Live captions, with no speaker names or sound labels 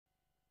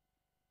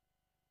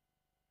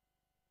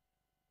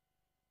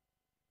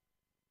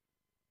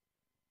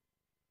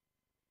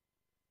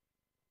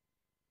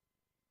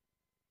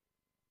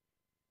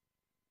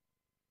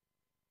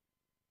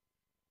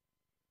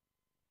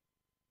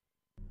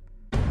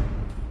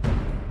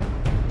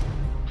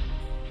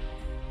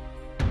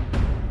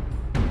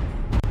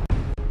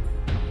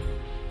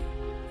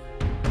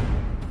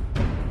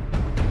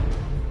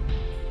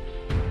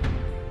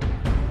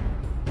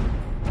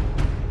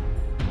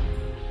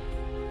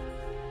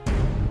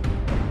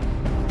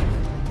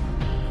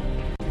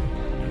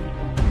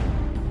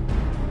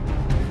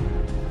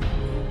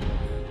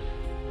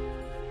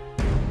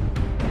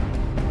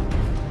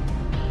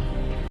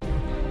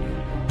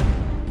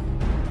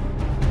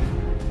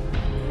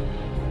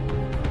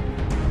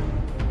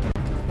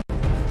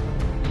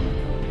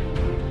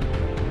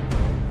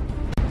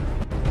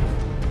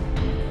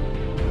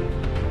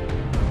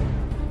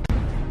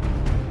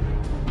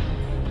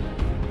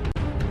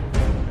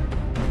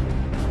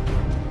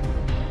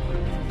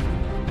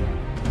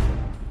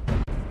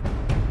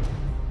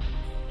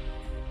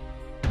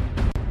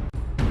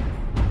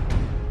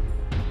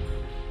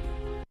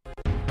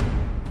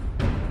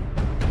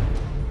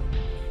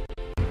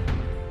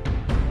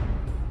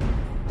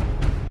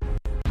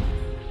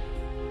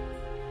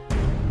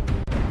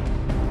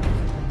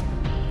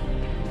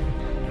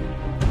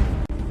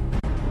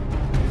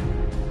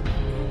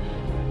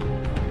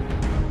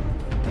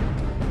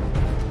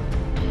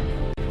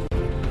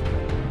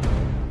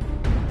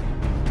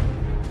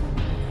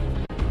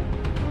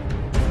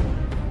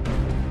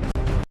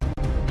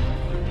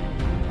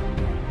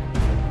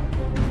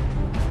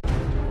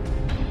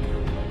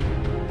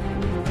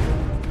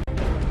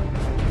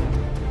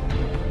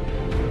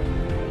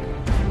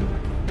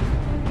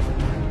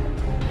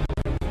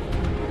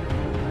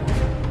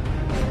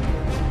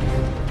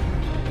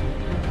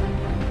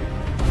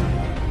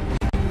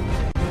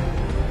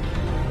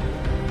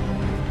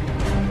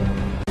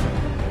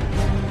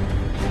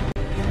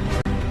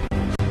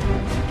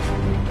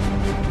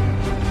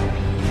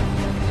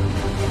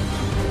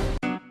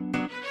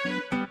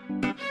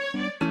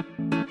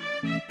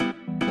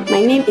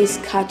My name is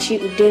Kachi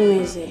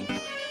Udemeze.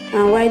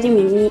 I'm riding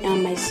with me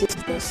and my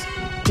sisters,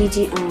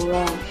 Didi and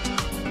Rao.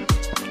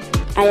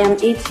 I am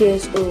 8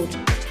 years old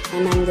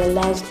and I'm the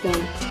last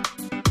born.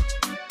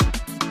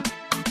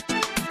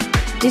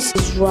 This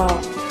is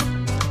Rao.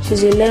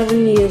 She's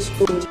 11 years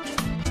old.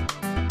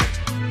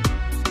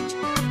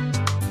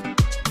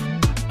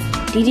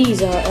 Didi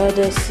is our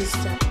elder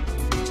sister.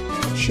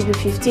 She'll be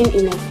 15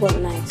 in a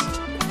fortnight.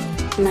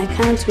 And I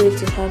can't wait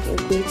to have a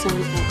great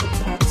time at the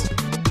party.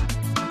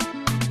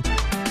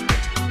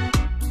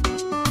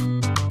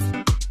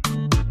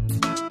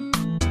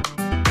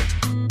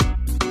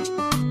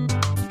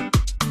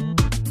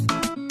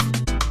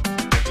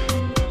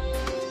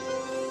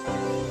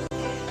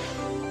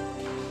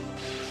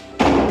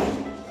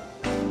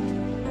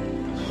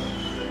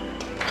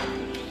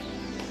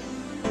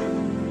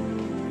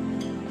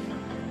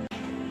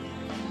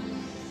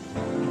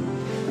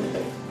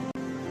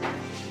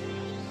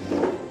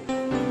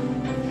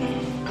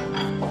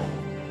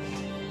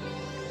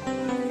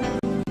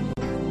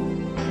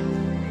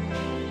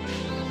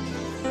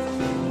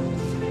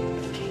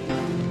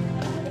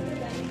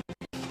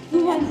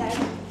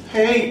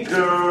 Hey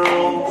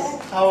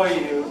girls, how are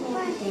you?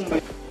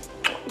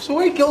 So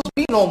where you girls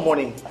been all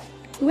morning?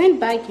 We went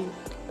biking.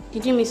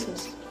 Did you miss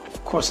us?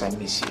 Of course I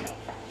miss you.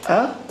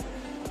 Huh?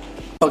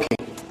 Okay.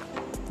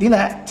 Didn't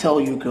I tell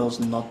you girls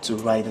not to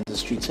ride in the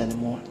streets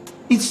anymore?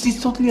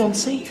 It's totally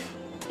unsafe.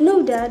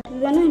 No, Dad. We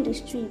were not in the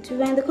street. We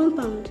were in the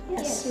compound.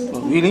 Yes.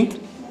 Oh, really?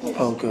 Yes.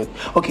 Oh, good.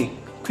 Okay,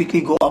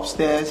 quickly go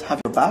upstairs,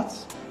 have your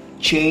bath,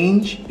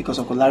 change, because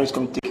Uncle Larry's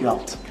going to take you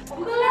out.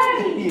 Uncle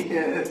Larry?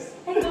 Yes.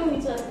 Are you going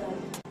with us, Dad?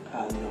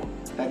 No.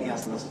 Daddy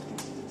has lots of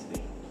things to do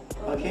today.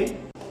 Okay?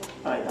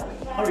 Alright, darling.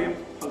 Hurry up.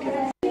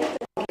 Okay.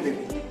 Okay,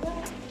 baby.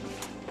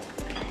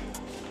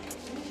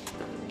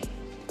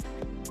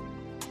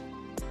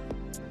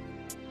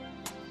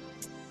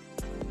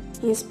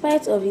 In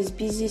spite of his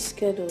busy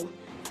schedule,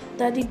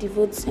 Daddy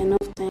devotes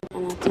enough time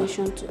and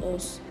attention to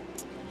us.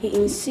 He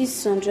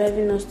insists on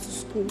driving us to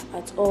school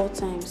at all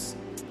times.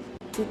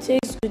 He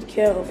takes good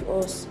care of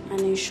us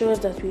and ensures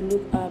that we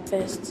look our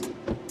best.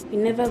 We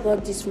never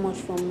got this much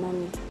from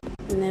Mommy.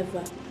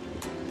 Never.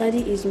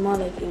 Daddy is more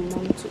like a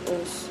mom to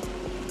us.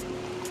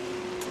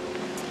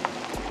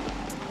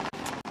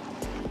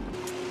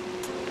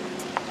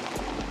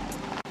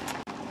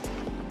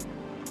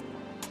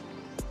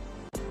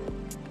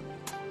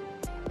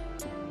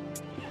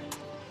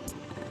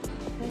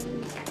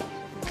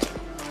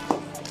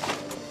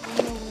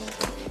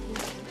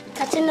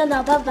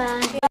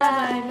 Bye-bye.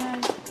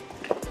 Bye.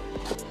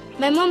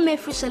 My mom made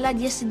fruit salad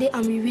yesterday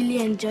and we really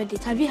enjoyed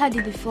it. Have you had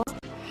it before?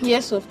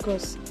 Yes, of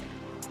course.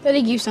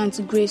 Daddy gives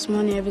Auntie Grace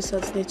money every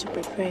Saturday to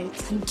prepare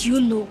it. And do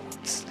you know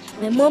what?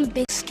 My mom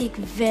bakes cake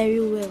very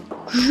well.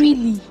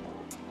 Really?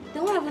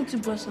 Then why haven't you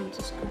brought some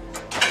to school?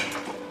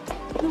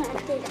 No, I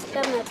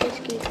got my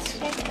biscuits.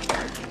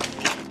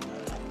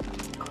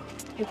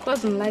 Your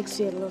cousin likes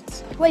you a lot.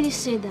 Why do you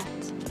say that?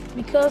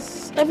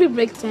 Because every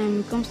break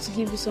time he comes to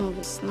give you some of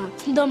his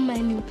snacks. Don't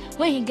mind him.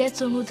 When he gets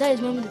home, he'll tell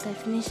his mom that I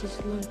finished his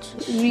lunch.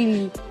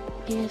 Really?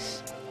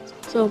 Yes.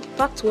 So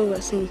back to what we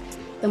were saying.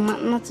 The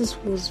mathematics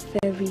was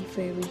very,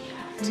 very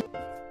hard.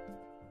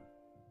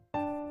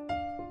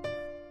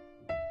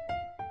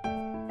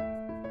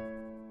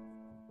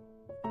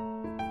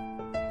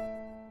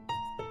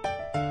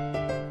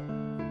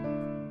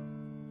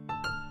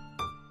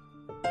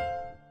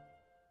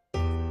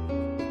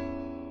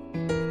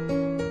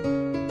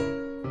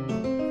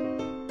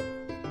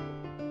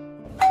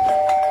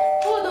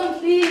 Hold on,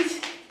 please.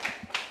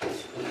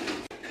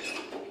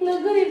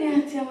 No, good evening,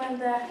 Auntie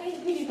Amanda. Hey,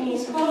 good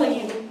evening. How are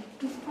you?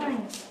 I'm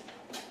fine.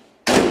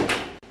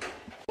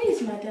 Where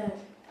is my dad?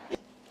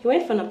 He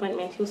went for an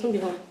appointment. He will soon be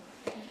home.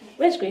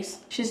 Where's Grace?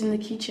 She's in the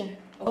kitchen.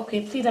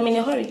 Okay, please, I'm in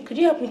a hurry. Could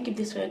you help me keep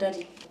this for your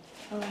daddy?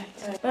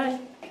 Alright. Bye.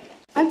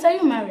 Auntie, are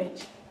you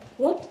married?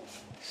 What?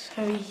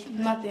 Sorry,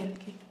 nothing.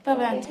 Okay.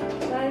 Bye-bye, Auntie.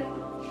 Bye.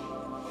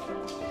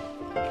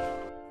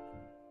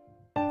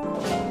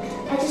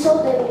 I just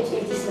hope that we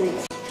eat this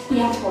night.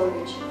 Yeah,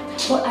 porridge.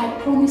 But I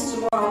promise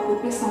tomorrow I'll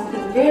prepare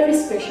something very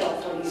special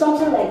for you.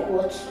 Something like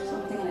what?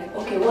 Something like,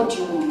 okay, what do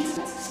you want?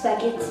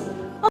 Spaghetti.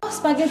 Oh,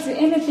 spaghetti,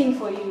 anything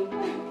for you.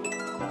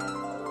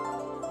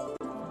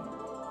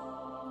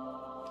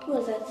 Who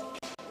was that?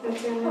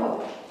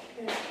 Oh.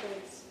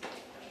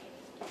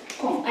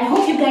 Come, I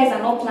hope you guys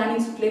are not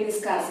planning to play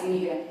these cards in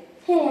here.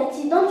 Hey,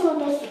 Auntie, don't you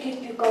want us to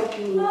keep you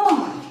company?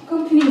 Oh,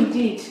 company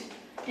indeed.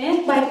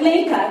 By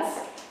playing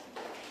cards?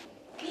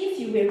 If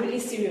you were really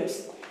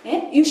serious,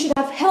 you should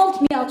have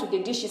helped me out with the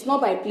dishes,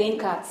 not by playing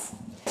cards.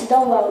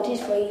 Don't worry, I'll do it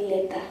for you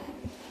later.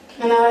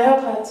 And I'll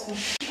help her too.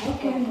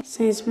 Okay.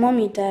 Since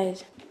Mommy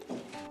died,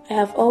 I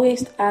have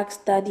always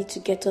asked Daddy to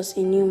get us a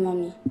new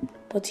mommy,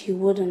 but he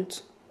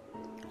wouldn't.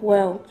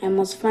 Well, I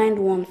must find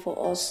one for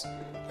us,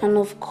 and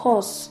of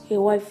course, a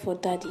wife for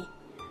Daddy.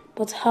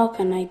 But how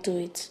can I do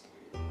it?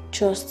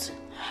 Just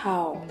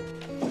how?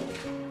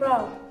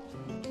 Wow.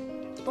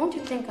 Don't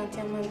you think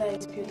Auntie Amanda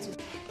is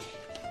beautiful?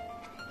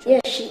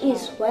 Yes, she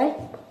is. Why?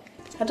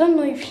 I don't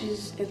know if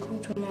she's a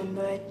good woman,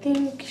 but I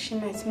think she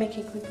might make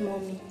a good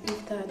mommy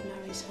if Dad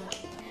marries her.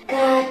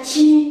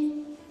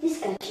 Kachi! This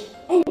Kachi.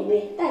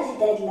 Anyway, that's it,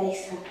 Dad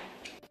likes her.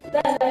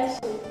 Dad likes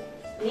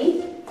her.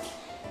 Me?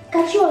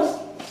 Kachi was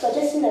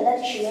suggesting that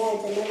Daddy should marry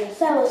another.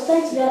 So I was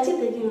trying to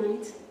do it again,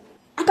 right?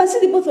 I can see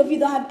the both of you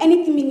don't have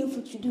anything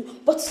meaningful to do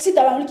but to sit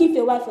around looking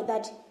for a wife for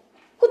Daddy.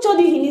 Who told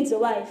you he needs a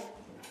wife?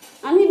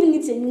 And who even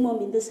needs a new mom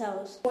in this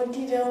house? What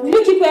did I... Will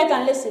you keep quiet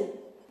and listen?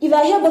 If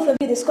I hear both of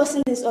you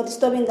discussing this or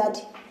disturbing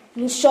Daddy,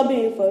 you'll shove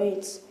me in for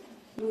it.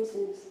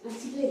 Nonsense.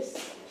 Auntie, please.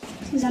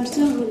 Since I'm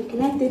still hungry,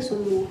 can I take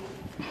some more?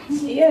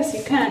 Yes,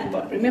 you can,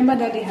 but remember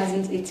Daddy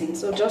hasn't eaten,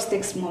 so just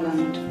take small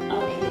and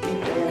Okay.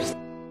 eat the rest.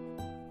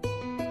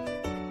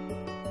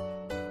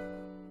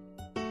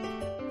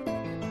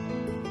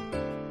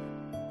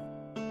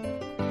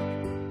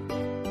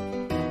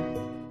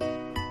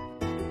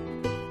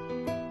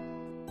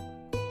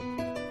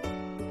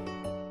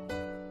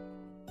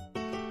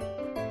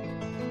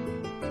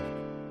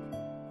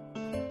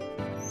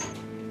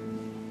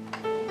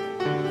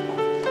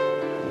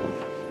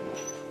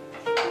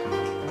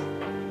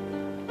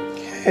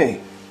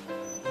 Hey,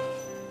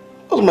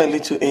 what's my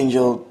little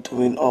angel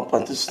doing up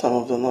at this time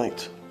of the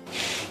night?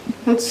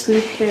 Let's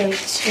sleep here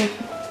with you.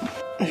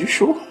 Are you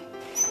sure?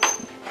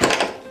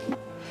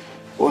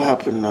 What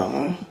happened now,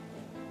 huh?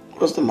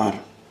 What's the matter?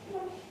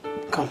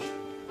 Come.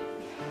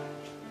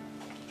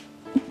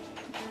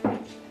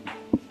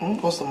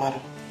 What's the matter?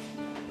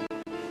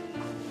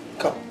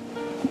 Come.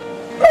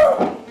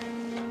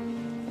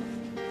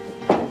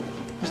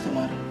 What's the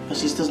matter? Your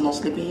sister's not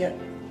sleeping yet?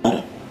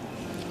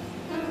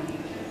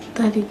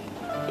 Daddy,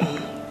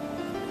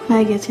 am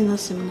I getting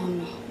us a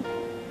mommy?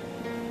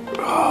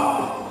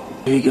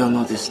 You girl,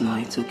 not this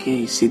night,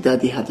 okay? See,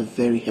 Daddy had a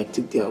very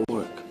hectic day at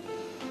work.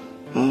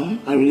 I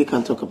really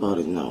can't talk about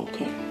it now,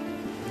 okay?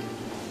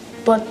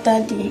 But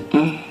Daddy,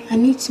 I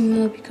need to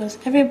know because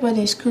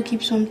everybody in school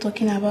keeps on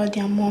talking about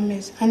their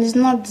mommies and it's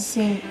not the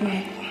same.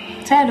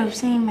 I'm tired of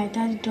saying my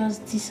daddy does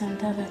this and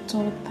that at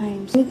all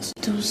times. I need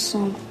to do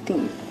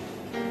something.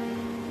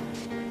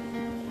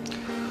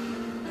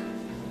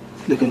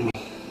 Look at me.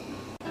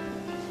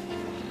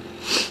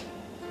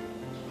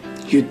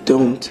 You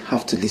don't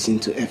have to listen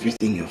to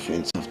everything your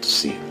friends have to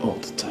say all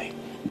the time.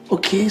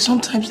 Okay,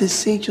 sometimes they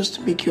say just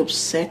to make you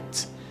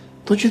upset.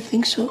 Don't you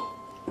think so?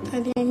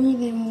 Daddy, I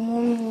need a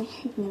mommy.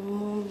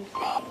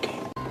 Okay.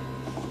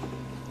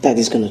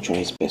 Daddy's gonna try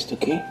his best,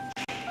 okay?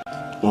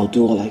 I'll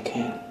do all I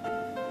can.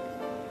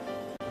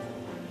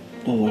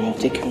 Don't worry, I'll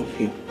take care of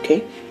you,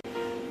 okay?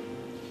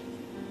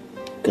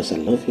 Because I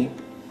love you.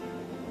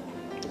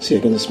 So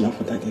you're gonna smile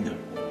for Daddy now.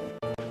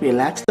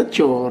 Relax the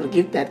jaw,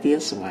 give Daddy a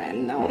smile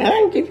now.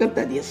 Give your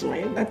Daddy a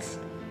smile. That's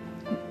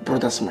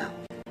brother smile.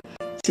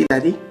 See,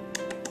 Daddy?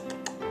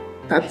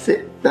 That's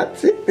it.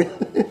 That's it.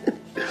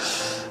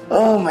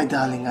 Oh, my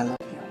darling, I love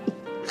you.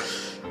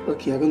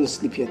 Okay, I'm going to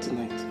sleep here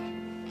tonight.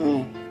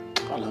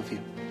 I love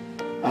you.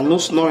 I'm not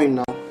snoring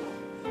now.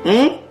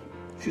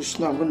 If you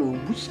snore, I'm going to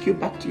whisk you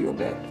back to your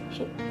bed.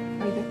 So,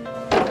 right there.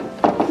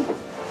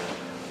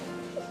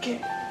 Okay.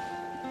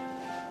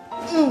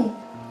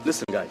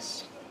 Listen,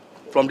 guys.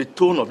 From the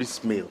tone of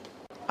this mail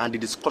and the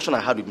discussion I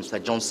had with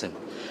Mr. Johnson,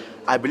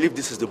 I believe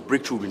this is the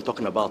breakthrough we've been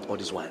talking about all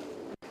this while.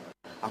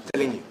 I'm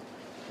telling you,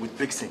 with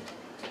Vixen.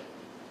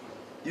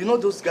 You know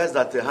those guys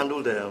that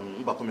handled the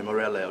Mbako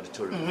Memorial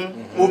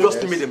Auditorium?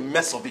 Obviously made a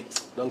mess of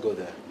it. Don't go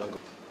there. Don't go.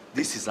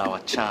 This is our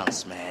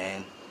chance,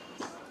 man.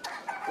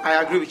 I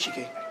agree with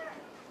Chike.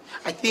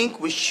 I think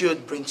we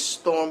should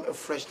brainstorm a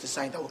fresh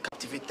design that will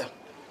captivate them.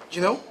 You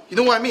know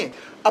what I mean?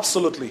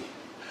 Absolutely.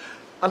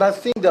 And I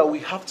think that we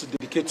have to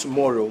dedicate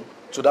tomorrow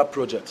to that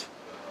project.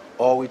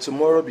 Or will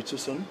tomorrow be too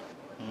soon?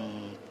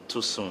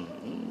 Too soon?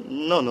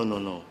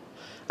 No.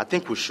 I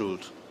think we should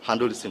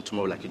handle this thing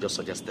tomorrow like you just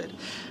suggested.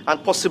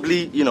 And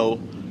possibly,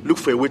 look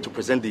for a way to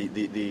present the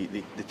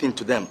thing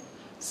to them.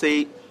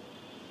 Say,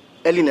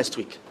 early next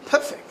week.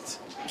 Perfect.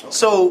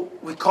 So,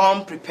 we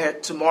come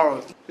prepared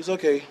tomorrow. It's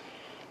okay.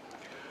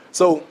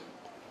 So,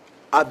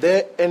 are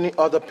there any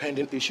other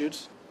pending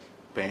issues?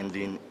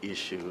 Pending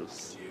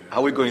issues? Yeah.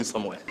 Are we going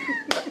somewhere?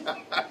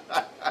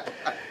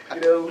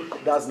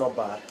 That's not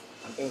bad.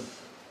 I'm in.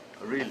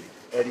 Really?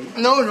 Eddie?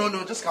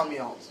 No, just count me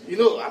out.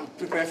 I'm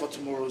preparing for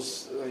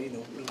tomorrow's,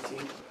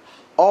 meeting.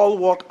 All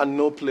work and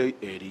no play,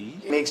 Eddie.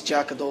 Makes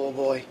Jack a dull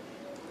boy.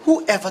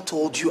 Whoever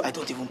told you I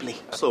don't even play?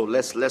 So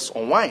let's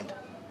unwind.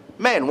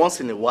 Man, once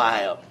in a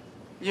while,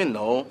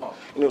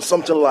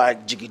 something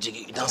like jiggy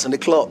jiggy, dance in the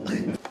club.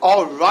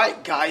 All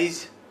right,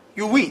 guys,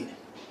 you win.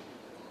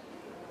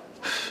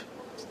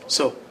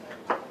 So,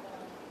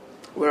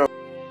 where are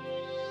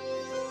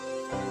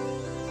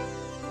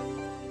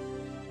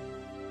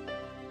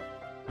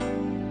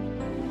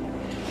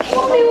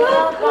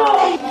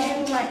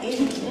welcome. My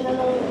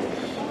angel.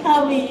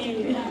 How are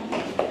you?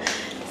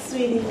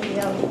 Sweetie.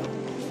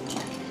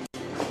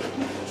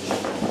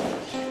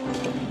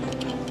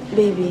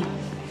 Baby,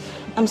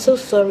 I'm so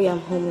sorry I'm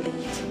home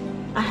late.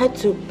 I had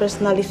to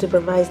personally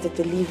supervise the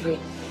delivery.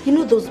 You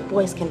know those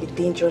boys can be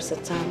dangerous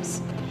at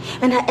times.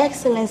 And Her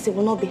Excellency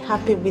will not be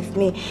happy with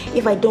me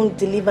if I don't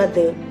deliver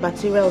the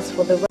materials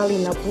for the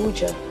rally in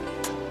Abuja.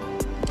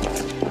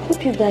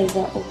 Hope you guys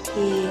are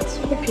okay.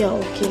 Hope you are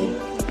okay.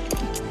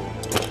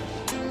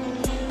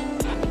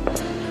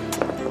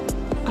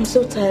 I'm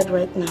so tired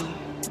right now.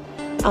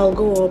 I'll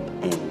go up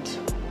and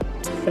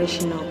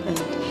freshen up and...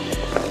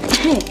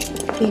 Hey,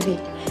 baby,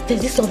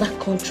 there's this other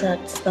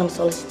contract that I'm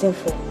soliciting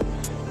for.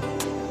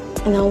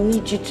 And I'll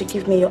need you to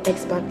give me your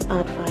expert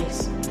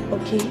advice,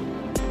 okay?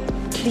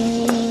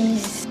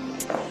 Please.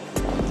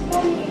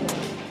 1 minute.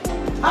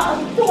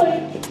 Don't worry,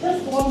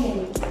 just 1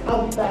 minute.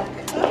 I'll be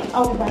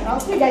back. I'll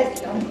see you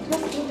guys down.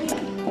 Just a minute.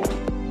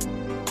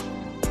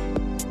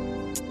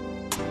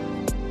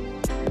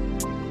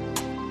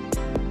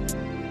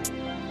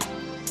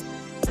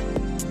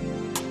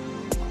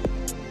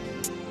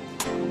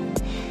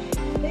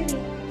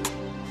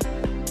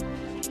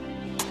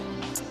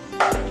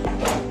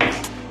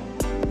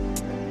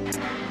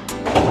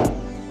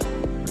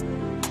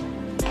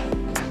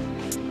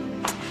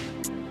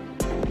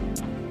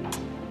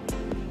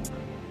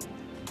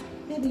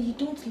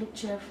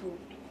 Cheerful.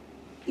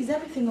 Is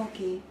everything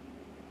okay?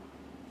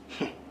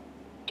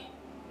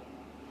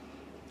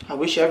 I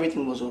wish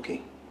everything was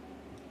okay.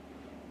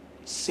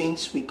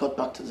 Since we got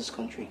back to this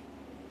country,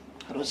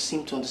 I don't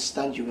seem to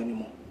understand you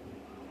anymore.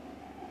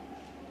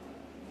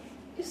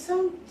 You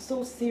sound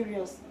so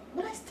serious,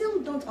 but I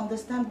still don't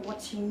understand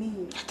what you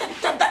mean.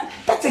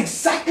 That's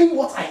exactly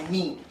what I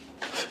mean.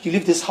 You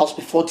leave this house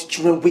before the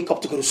children wake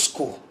up to go to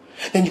school.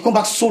 Then you come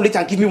back so late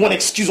and give me one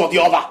excuse or the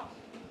other.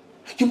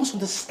 You must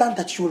understand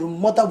that you're a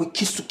mother with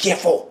kids to care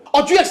for.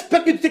 Or do you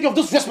expect me to take care of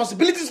those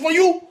responsibilities for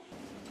you?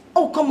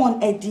 Oh, come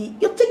on, Eddie.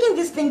 You're taking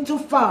this thing too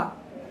far.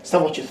 Is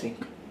that what you think?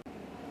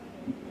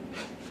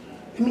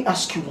 Let me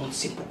ask you one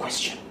simple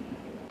question.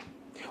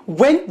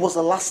 When was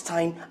the last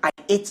time I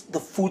ate the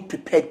food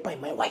prepared by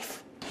my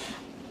wife?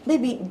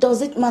 Baby,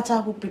 does it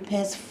matter who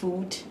prepares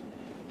food?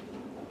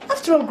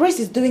 After all, Grace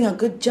is doing a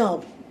good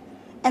job.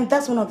 And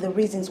that's one of the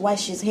reasons why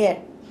she's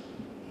here.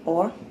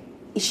 Or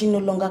is she no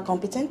longer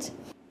competent?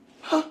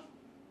 Huh?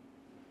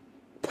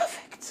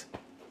 Perfect.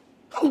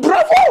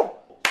 Bravo!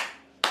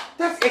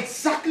 That's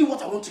exactly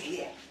what I want to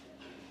hear.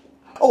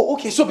 Oh,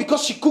 okay, so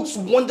because she cooks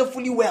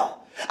wonderfully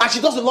well and she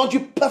does the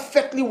laundry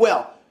perfectly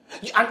well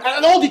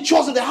and all the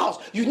chores in the house,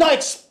 you now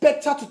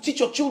expect her to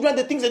teach your children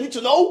the things they need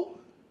to know?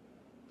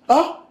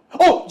 Huh?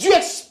 Oh, do you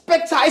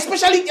expect her,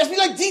 especially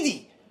like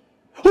Didi,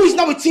 who is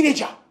now a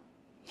teenager?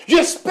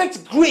 You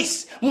expect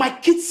Grace, my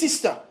kid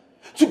sister,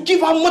 to give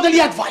her motherly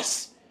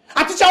advice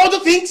and teach her other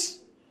things?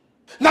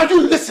 Now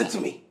you listen to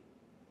me.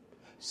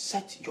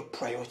 Set your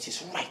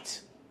priorities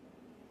right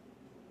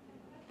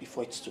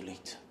before it's too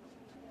late.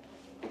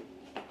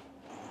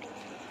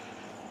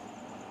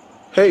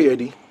 Hey,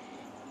 Eddie.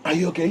 Are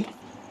you okay?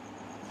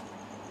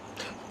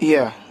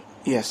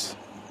 Yes.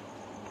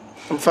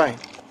 I'm fine.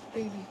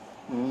 Baby,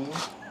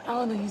 I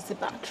want to use the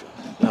bathroom.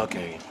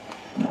 Okay.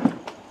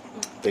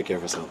 Take care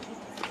of yourself.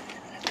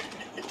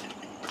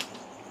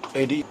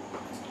 Eddie,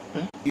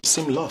 you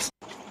seem lost.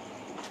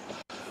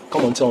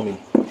 Come on, tell me.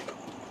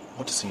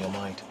 What is in your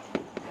mind?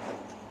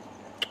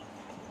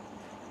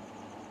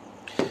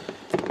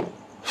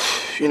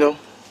 You know,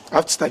 I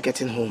have to start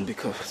getting home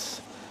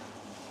because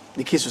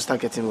the kids will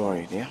start getting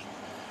worried, yeah?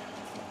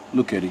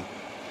 Look, Eddie.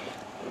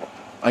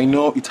 I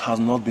know it has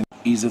not been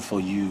easy for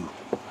you,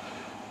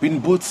 being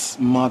both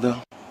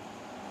mother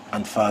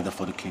and father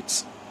for the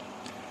kids.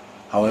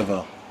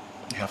 However,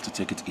 you have to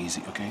take it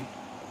easy, okay?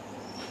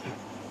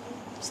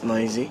 It's not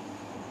easy.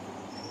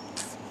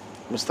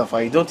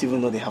 Mustafa, you don't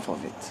even know the half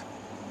of it.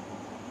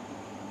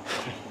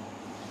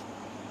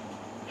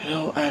 You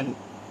know, and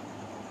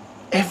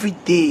every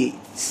day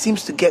it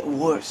seems to get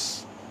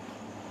worse.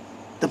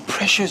 The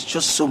pressure is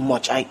just so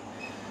much.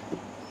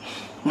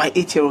 My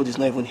 8-year-old is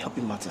not even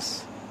helping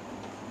matters.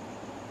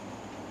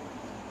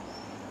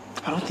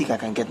 I don't think I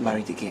can get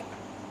married again.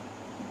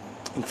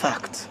 In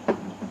fact,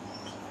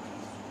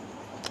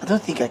 I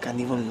don't think I can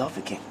even love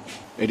again.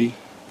 Eddie,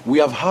 we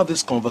have had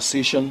this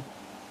conversation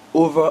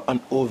over and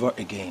over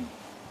again.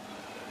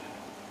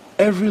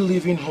 Every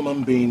living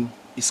human being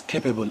is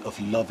capable of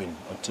loving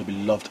and to be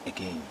loved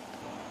again.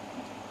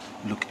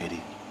 Look,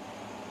 Eddie,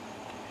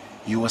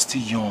 you are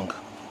still young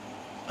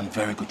and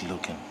very good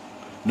looking.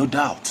 No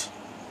doubt.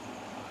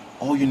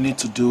 All you need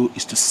to do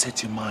is to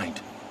set your mind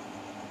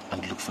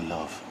and look for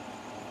love.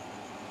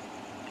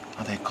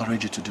 And I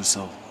encourage you to do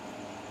so.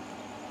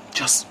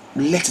 Just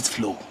let it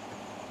flow.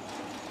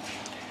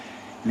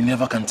 You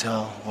never can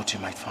tell what you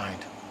might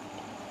find.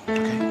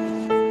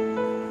 Okay?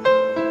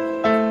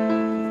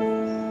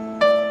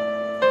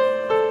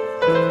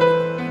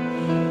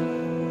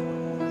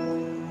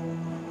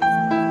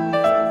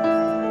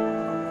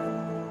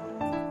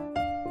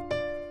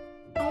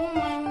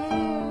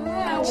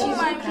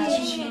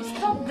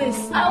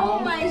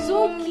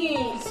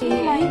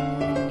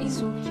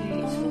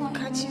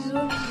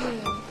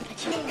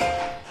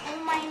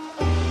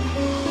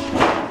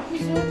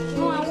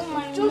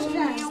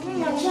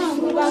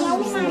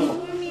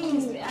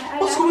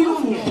 What's going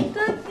on here?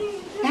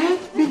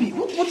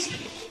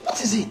 What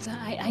is it?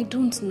 I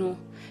don't know.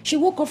 She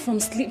woke up from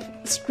sleep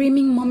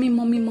screaming, "Mommy,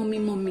 mommy, mommy,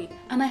 mommy."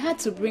 And I had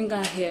to bring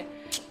her here.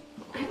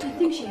 I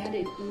think she had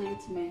a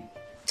nightmare.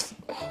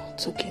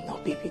 It's okay now,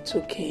 baby. It's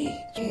okay.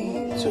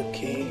 It's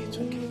okay. It's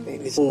okay.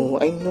 Listen. Oh,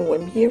 I know.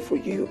 I'm here for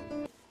you.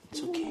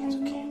 It's okay. It's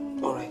okay.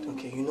 All right.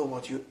 Okay. You know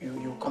what? You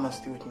come and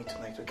stay with me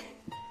tonight, okay?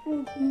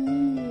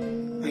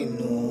 I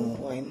know.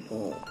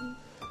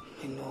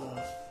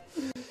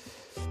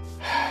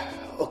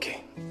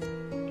 Okay.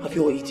 Have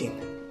you all eaten?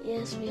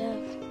 Yes, we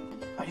have.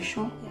 Are you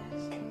sure?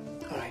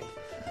 Yes. All right.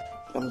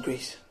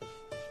 Grace.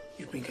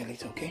 You bring her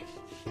later, okay?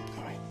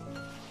 All right.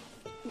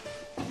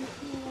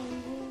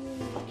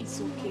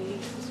 It's okay.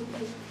 It's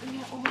okay. We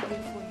are all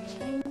here for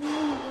you.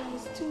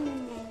 It's too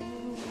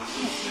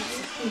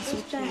It's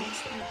okay.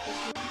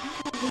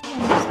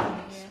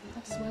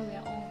 That's why we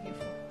are all here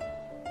for.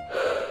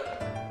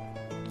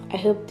 I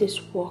hope this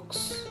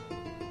works.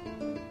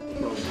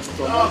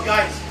 Oh,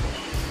 guys.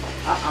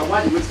 I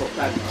want to waste of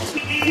time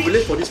now. We'll be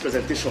late for this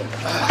presentation.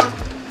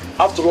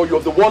 After all, you're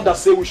the one that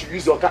said we should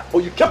use your car, but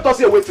you kept us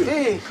here waiting.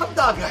 Hey, calm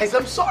down, guys.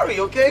 I'm sorry,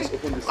 okay?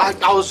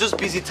 I was just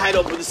busy tied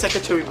up with the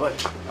secretary, but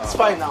it's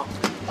fine now.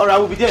 All right,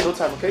 we'll be there in no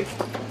time, okay?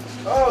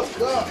 Oh,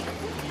 God.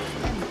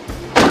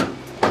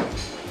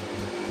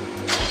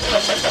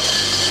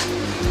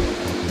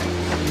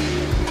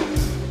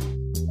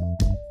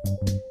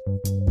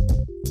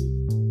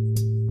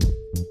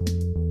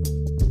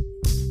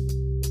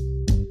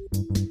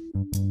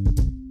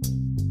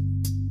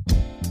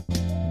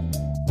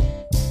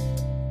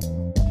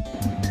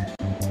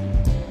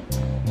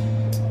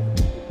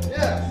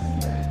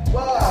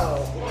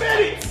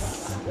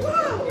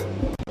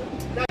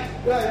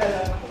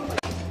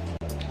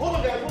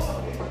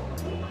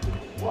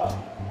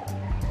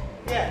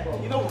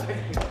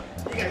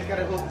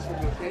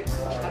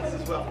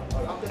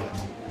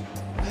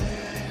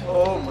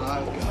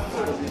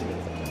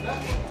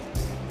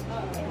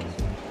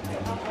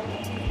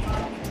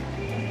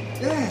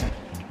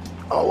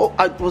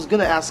 I was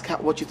gonna ask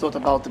what you thought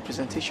about the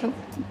presentation.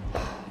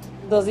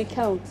 Does it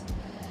count?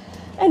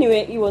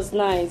 Anyway, it was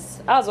nice.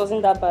 Ours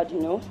wasn't that bad,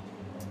 you know.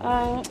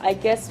 I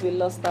guess we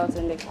lost out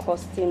on the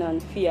costing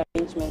and fee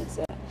arrangements.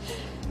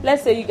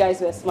 Let's say you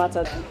guys were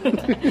smarter.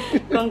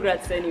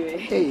 Congrats anyway.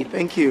 Hey,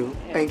 thank you.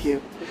 Yeah. Thank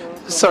you.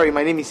 Sorry,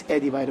 my name is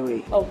Eddy, by the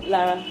way. Oh,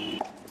 Lara.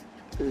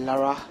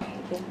 Lara?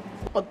 Okay.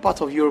 What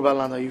part of Yoruba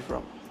land are you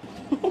from?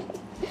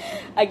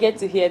 I get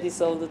to hear this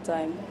all the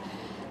time.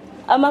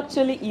 I'm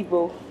actually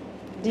Igbo.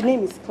 The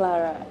name is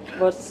Clara,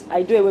 but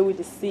I do away with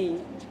the C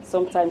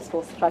sometimes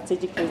for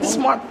strategic reasons.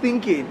 Smart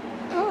thinking.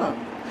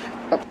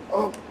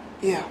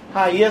 Yeah.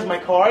 Hi, here's my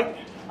card.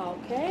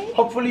 Okay.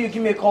 Hopefully you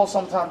give me a call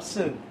sometime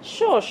soon.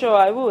 Sure,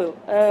 I will.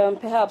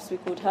 Perhaps we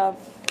could have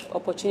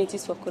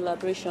opportunities for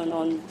collaboration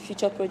on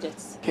future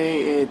projects.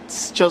 Okay,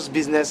 it's just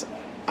business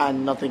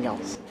and nothing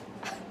else.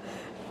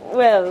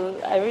 Well,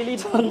 I really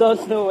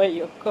don't know where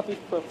you're coming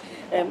from.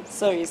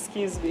 Sorry,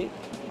 excuse me.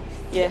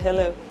 Yeah,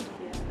 hello.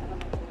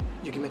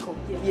 You give me a call?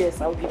 Yes,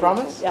 I'll give you.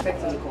 Promise? Yeah.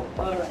 Thanks for the call.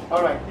 All right.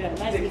 All right. Yeah,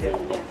 nice Take care.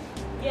 meeting you.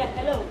 Yeah,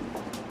 hello.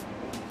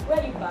 Where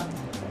are you back?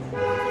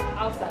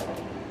 Outside.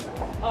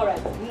 All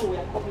right, no, we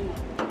are coming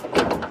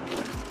now.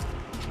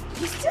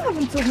 You still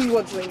haven't told me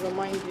what's on your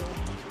mind, you.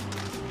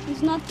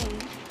 It's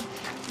nothing.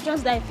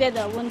 Just that I fear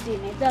that one day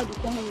my dad will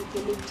come home with a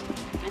lady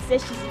and say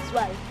she's his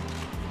wife.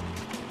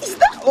 Is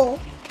that all?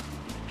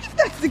 If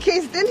that's the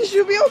case, then it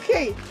should be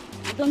okay.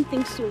 I don't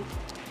think so.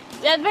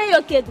 We are very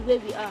okay the way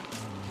we are.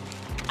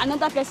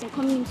 Another person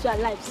coming into our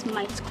lives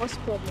might cause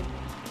problems.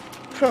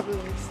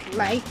 Problems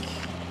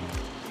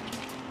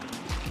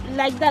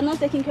like that, not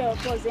taking care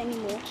of us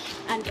anymore,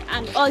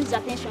 and all his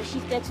attention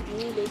shifted to the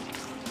new lady.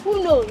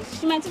 Who knows?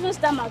 She might even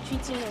start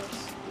maltreating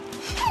us.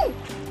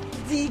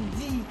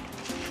 Didi,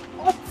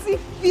 what's it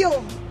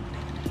feel?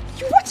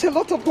 You watch a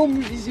lot of home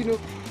movies, you know,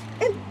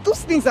 and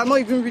those things are not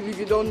even real if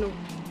you don't know.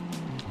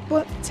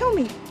 But tell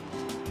me,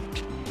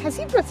 has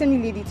he brought any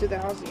lady to the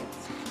house yet?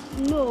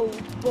 No,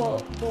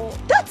 but...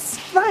 That's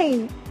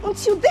fine.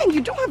 Until then,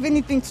 you don't have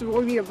anything to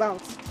worry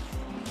about.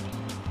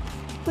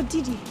 But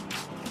Didi,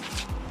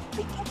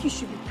 I think you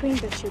should be praying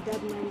that your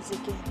dad marries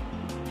again.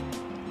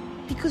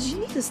 Because you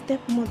need a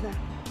stepmother.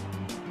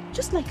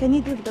 Just like I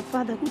needed the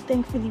father who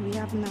thankfully we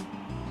have now.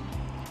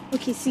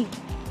 Okay, see.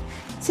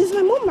 Since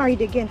my mom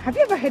married again, have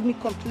you ever heard me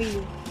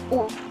complaining?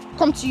 Or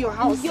come to your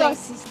house?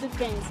 Yours is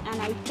different,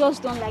 and I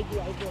just don't like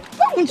the idea.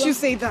 Why won't you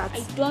say that?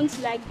 I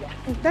don't like that.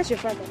 That's your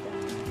father then.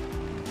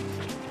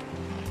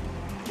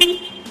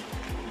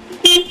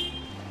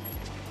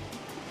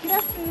 Good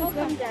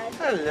afternoon, Dad.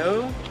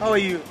 Hello, how are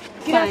you?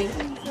 Fine.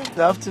 Good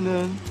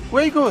afternoon.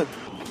 Where are you going?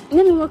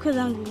 Let me walk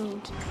down the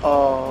road.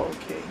 Oh,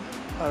 okay.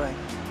 All right.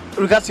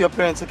 Regards to your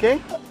parents,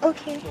 okay?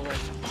 Okay.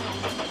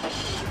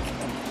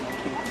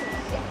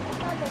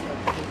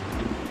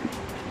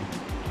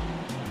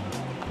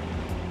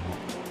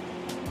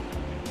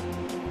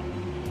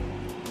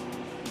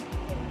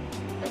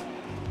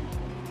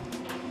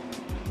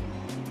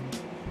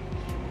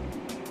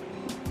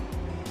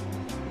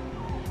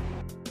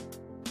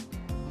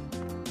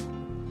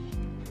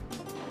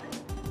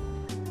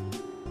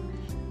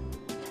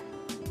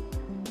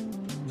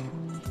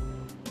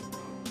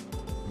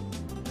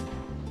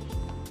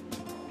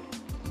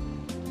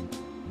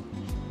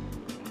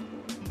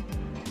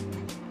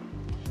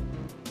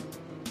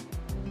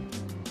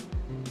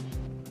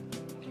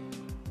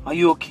 Are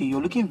you okay?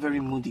 You're looking very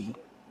moody.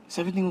 Is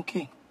everything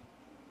okay?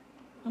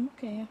 I'm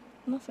okay, yeah.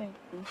 Nothing.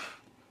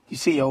 You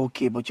say you're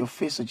okay, but your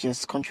face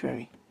suggests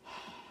contrary.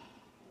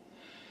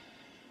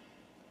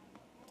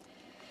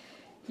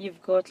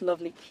 You've got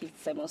lovely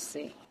kids, I must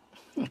say.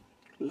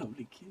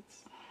 Lovely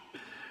kids.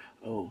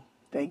 Oh,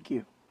 thank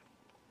you.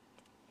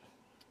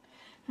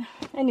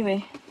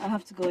 Anyway, I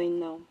have to go in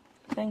now.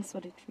 Thanks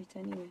for the treat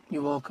anyway.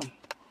 You're welcome.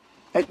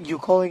 You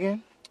call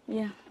again?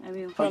 Yeah, I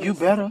will. Are you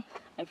better?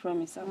 I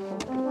promise I'll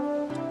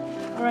call.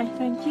 Alright,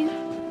 thank you.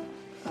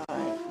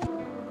 Alright.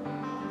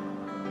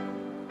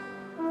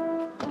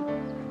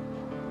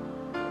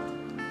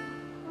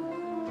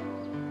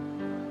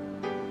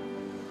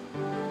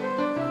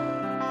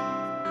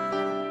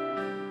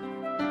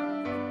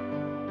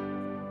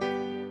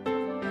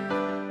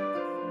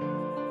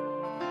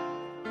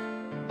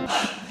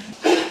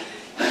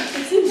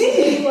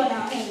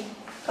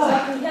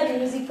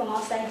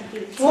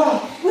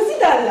 Wow, was it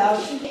that loud?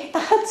 I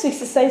had to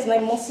exercise my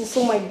muscles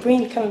so my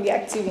brain can be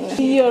active.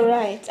 You're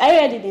right. Are you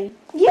ready then?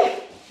 Yeah.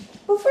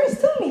 But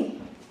first, tell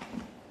me,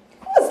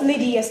 who was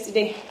lady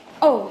yesterday?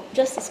 Oh,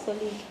 just his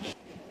colleague.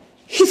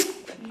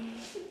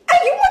 And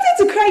you wanted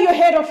to cry your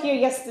head off here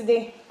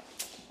yesterday.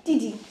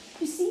 Didi,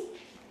 you see,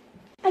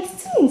 I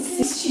still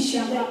insist you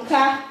should have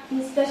car.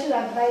 His special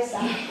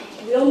advisor.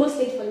 We almost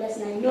late for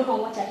lesson. I know how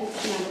much I hate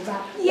him at the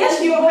back.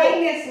 Yes, Your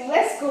Highness,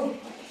 let's go.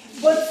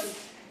 But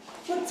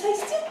I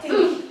still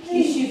think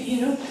you should,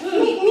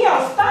 me,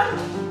 I'll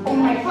stand on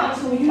my part,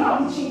 so you know I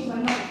will change my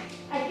mind.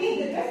 I think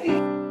the best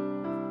thing.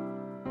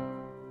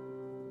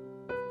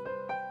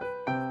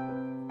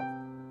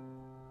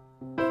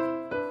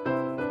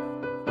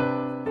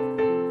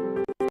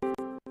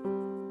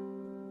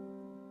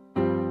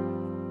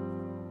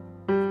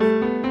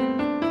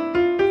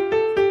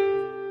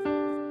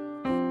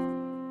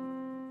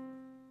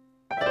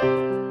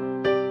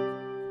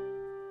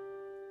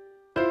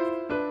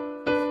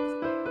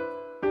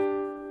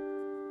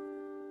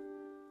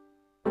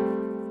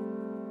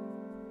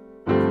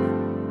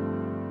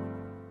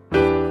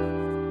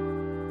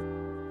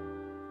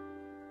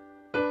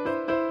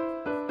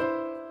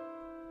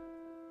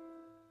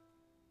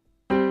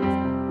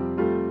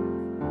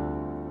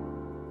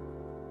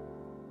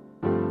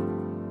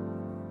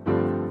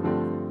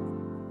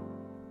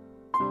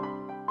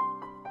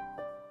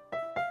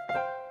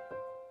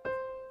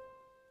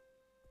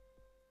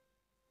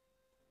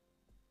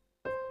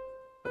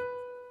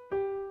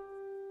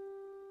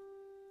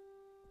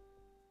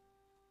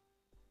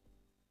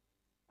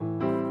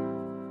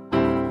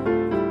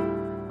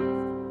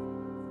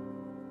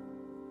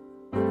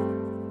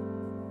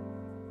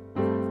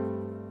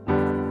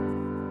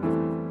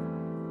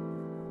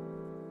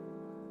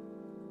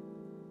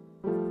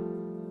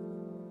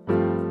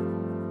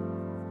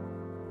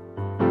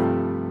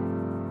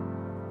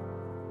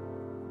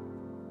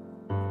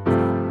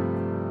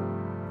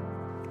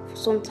 For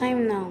some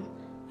time now,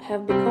 I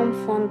have become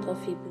fond of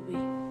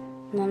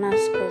Ibube,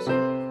 Nana's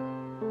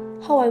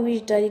cousin. How I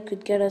wish Daddy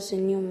could get us a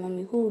new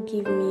mommy who will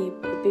give me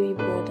a baby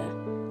brother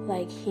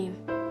like him.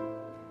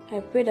 I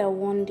pray that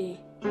one day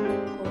God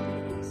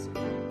will answer.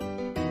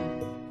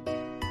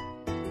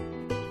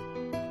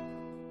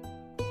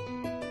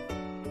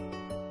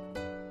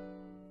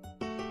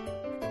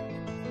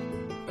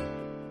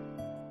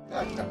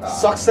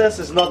 Success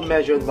is not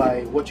measured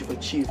by what you've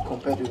achieved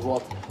compared with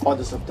what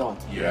others have done,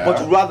 but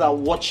rather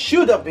what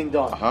should have been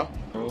done.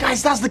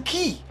 Guys, that's the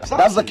key.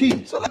 That's the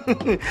key. So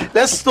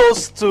let's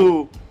toast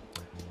to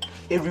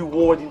a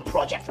rewarding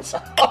project.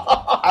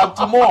 And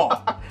to more.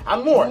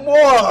 And more. And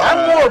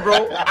more,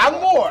 bro.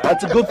 And more. And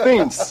to good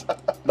things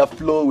that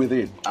flow with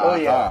it. Oh,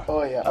 yeah.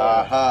 Oh,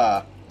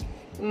 yeah.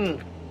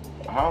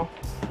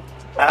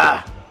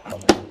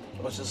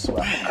 What's this?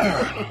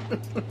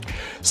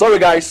 Sorry,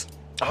 guys.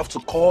 I have to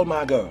call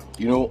my girl.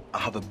 I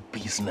have a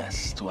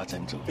business to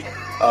attend to.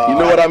 You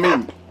know what I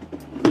mean?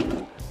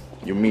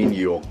 You mean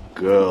your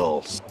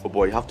girls? Oh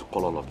boy, you have to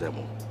call all of them.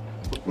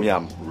 Me,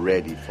 I'm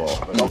ready for...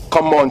 Now,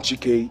 come on,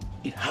 Chike.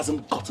 It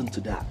hasn't gotten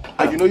to that.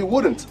 And you know you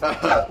wouldn't.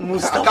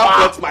 Mustafa. I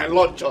can't put my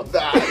lunch on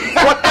that.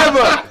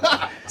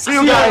 Whatever. See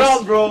you guys.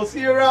 around, bro.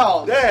 See you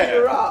around. Yeah. See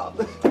you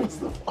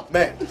around.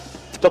 Man,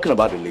 talking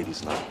about the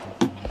ladies now.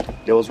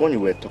 There was one you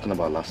were talking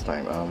about last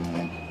time.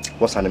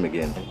 What's her name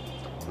again?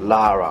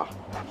 Lara.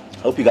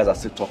 I hope you guys are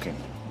still talking.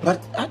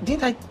 But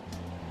didn't I...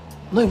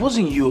 No, it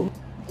wasn't you.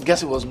 I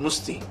guess it was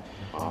Musti.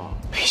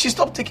 She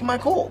stopped taking my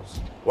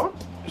calls. What?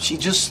 She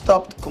just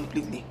stopped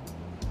completely.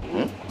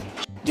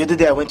 The other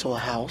day I went to her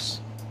house.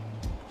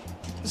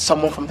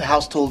 Someone from the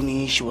house told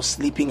me she was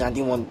sleeping and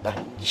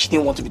she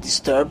didn't want to be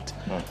disturbed.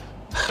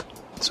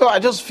 So I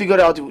just figured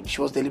out she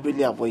was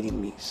deliberately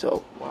avoiding me.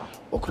 So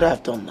what could I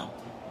have done now?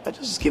 I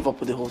just gave up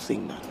with the whole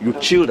thing now. You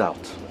chilled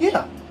out?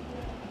 Yeah.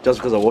 Just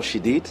because of what she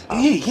did?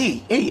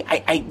 Hey,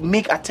 I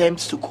make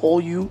attempts to call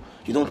you.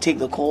 You don't take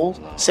the calls.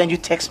 No. Send you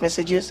text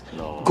messages.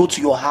 No. Go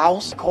to your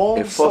house. Call.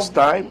 The first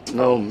time?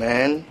 No,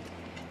 man.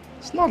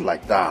 It's not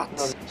like that.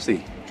 No.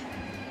 See,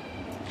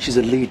 she's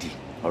a lady,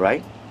 all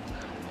right?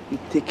 You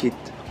take it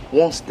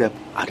one step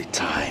at a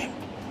time.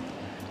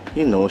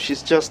 You know,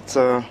 she's just,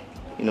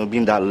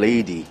 being that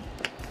lady.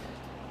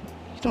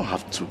 You don't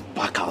have to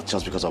back out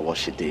just because of what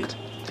she did.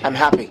 I'm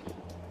happy.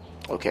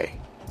 Okay.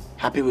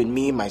 Happy with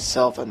me,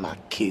 myself, and my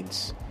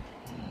kids.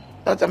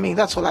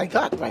 That's all I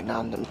got right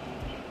now.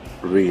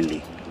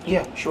 Really?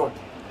 Yeah, sure.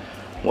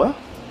 Well,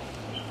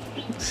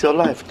 it's your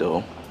life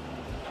though.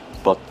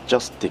 But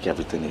just take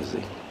everything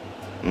easy.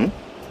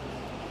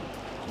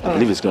 I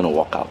believe it's going to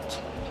work out.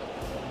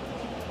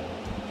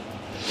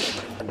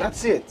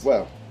 That's it.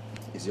 Well,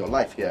 it's your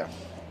life here.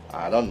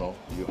 I don't know.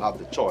 You have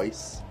the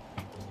choice.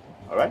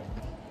 Alright?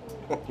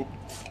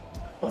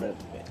 Whatever,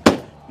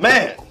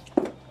 man!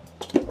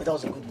 But that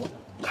was a good one.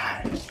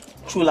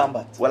 True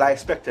Lambert. Well, I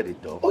expected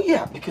it though. Oh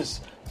yeah,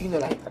 because,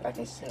 like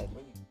I said,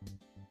 when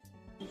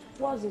you... It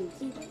wasn't.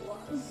 It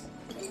was.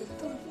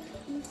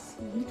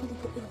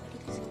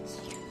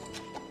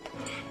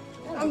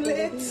 I'm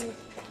late.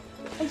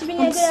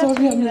 I'm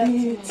sorry I'm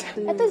late.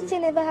 I thought you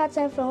never had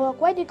time from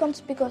work. Why did you come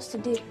to pick us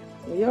today?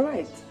 You're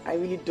right. I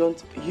really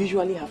don't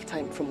usually have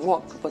time from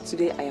work, but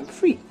today I am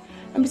free.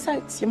 And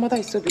besides, your mother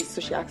is so busy,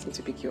 so she asked me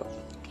to pick you up.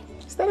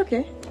 Is that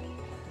okay?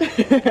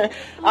 There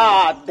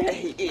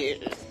he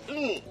is.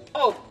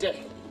 Oh, there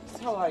he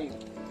is. How are you?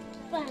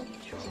 Fine.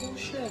 Oh,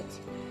 shit.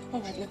 All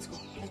right, let's go.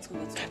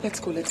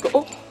 Let's go.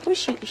 Oh, who is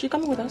she? Is she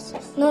coming with us?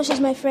 No, she's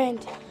my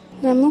friend.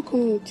 No, I'm not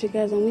coming with you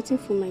guys. I'm waiting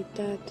for my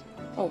dad.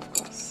 Oh, of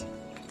course.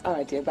 All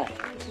right, dear. Bye.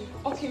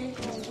 Okay.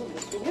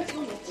 Let's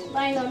go.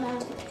 Bye, Nona.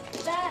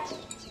 Bye.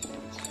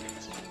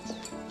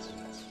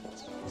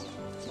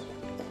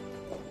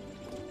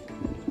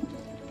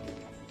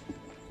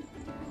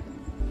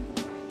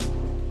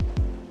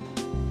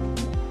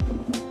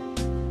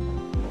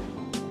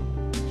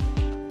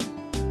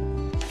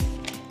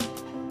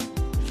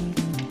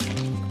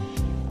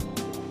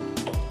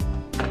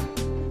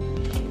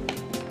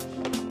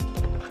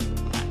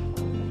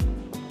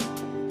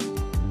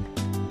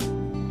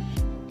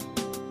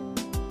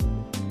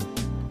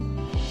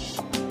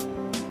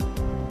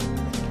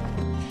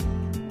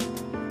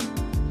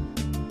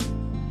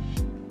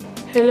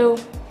 Hello.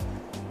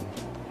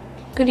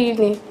 Good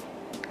evening.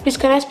 Please,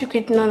 can I speak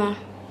with Nana?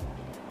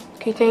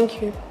 Okay,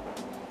 thank you.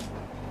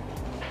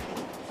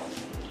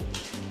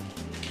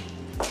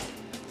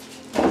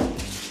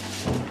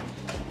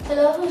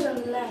 Hello, who's on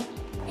the line?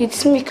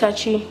 It's me,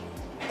 Kachi.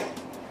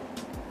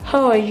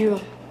 How are you?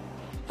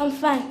 I'm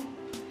fine.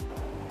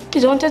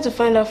 Please, I wanted to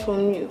find out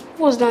from you.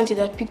 Who was the auntie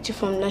that picked you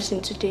from nursing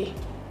today?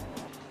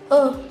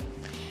 Oh,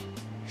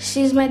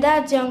 she's my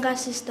dad's younger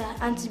sister,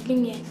 Auntie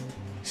Briah.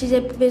 She's a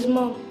baby's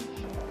mom.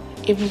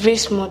 A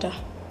baby's mother?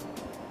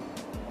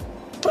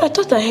 But I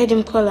thought I heard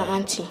him call her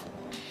auntie.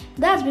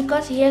 That's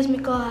because he hears me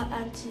call her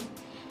auntie.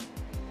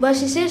 But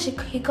she says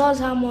he calls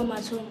her mom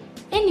at home.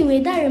 Anyway,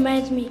 that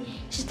reminds me,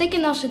 she's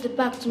taking us to the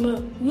park tomorrow.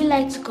 Would you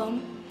like to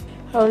come?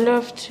 I would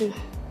love to.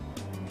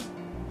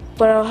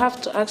 But I'll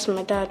have to ask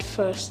my dad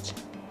first.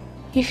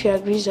 If he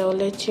agrees, I'll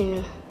let you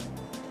know.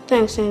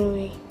 Thanks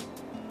anyway.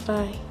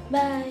 Bye.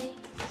 Bye.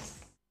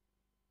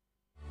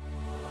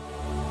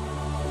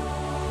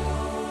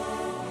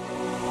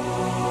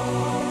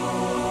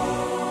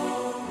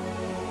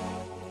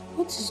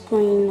 What is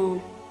going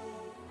on?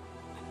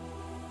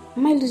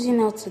 Am I losing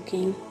out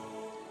again?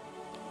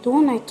 The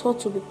one I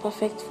thought would be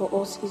perfect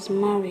for us is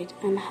married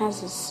and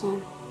has a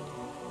son.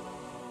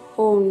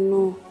 Oh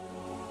no,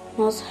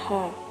 not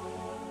her.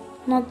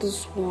 Not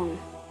this one.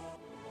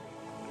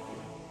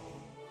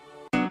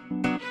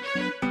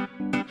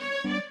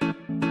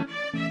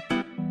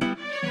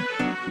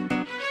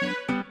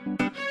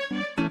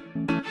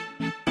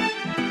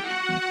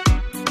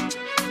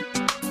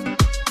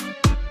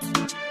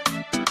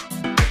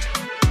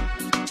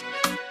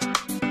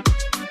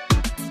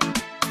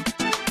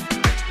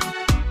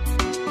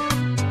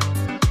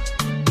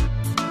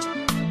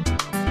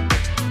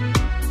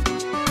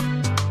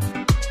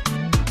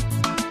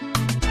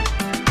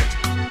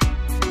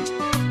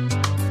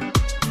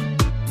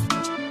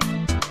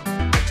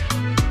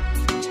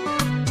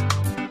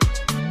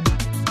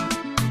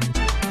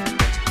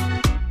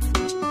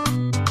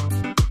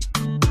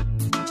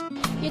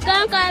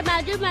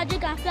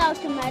 Magic and fly up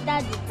to my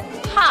daddy.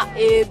 Ha,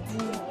 babe.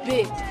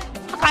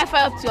 How can I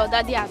fly up to your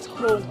daddy at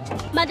home?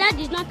 My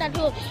daddy is not at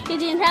home.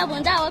 He's in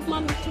heaven. That's what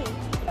mommy said.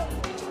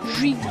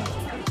 Really?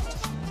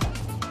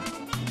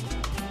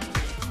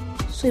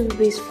 So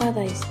baby's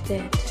father is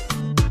dead.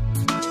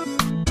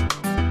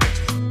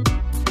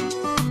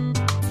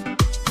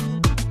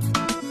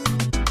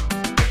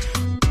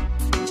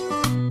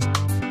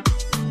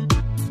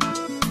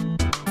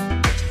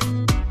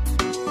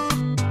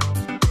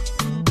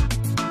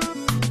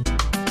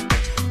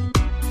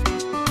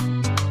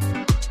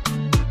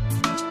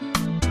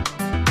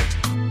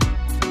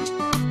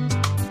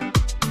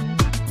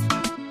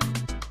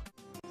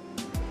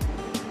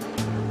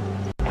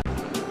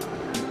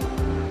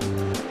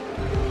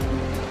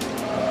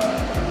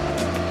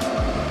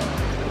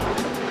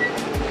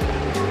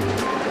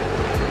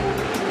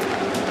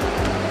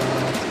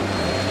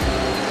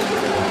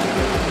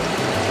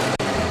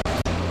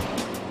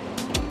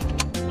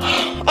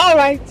 All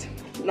right,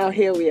 now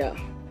here we are.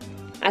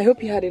 I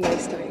hope you had a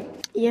nice time.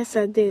 Yes,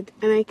 I did.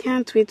 And I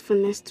can't wait for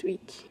next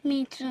week.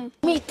 Me too.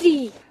 Me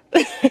too.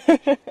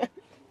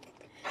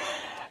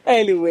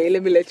 Anyway,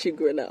 let me let you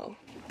go now.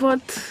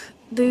 But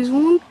there's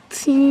one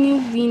teeny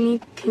weeny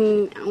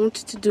thing I want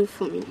you to do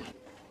for me.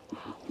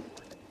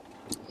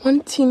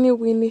 One teeny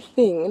weeny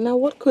thing. Now,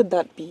 what could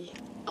that be?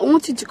 I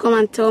want you to come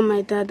and tell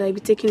my dad that he'll be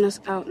taking us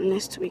out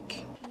next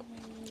week.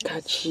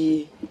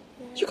 Kachi,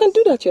 you can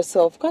do that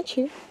yourself, can't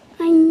you?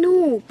 I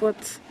know,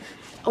 but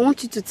I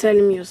want you to tell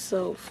him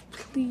yourself,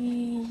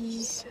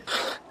 please.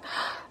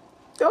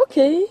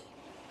 Okay,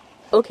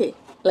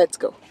 let's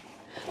go.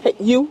 Hey,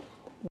 you,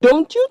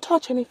 don't you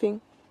touch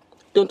anything.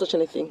 Don't touch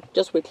anything.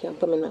 Just wait here, I'm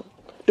coming now.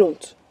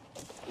 Don't.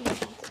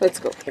 Let's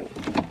go.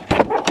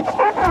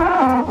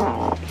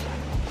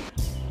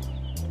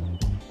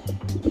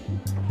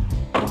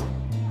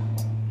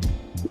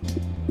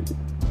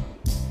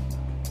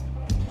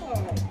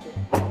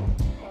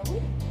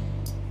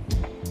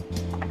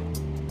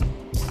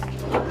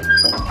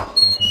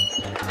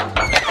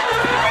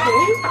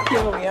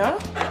 Here we are.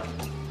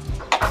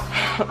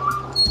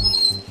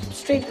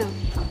 Straight down.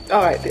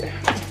 All right, dear.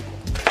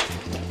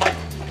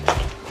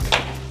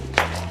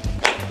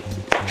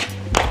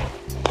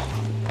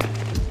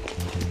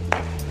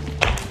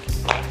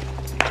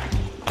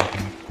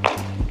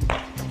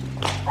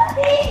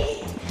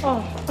 Oh.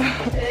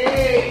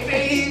 Hey,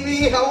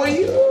 baby, how are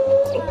you?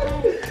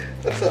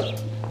 What's up?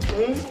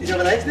 Did you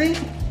have a nice day?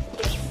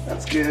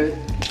 That's good.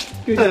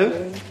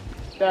 Hello.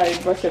 Sorry,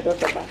 brush your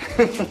daughter back.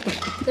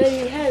 So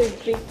we had a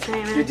great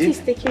time and he's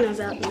taking us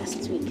out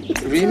next week.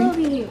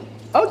 Really?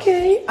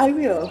 Okay, I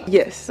will.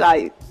 Yes,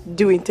 I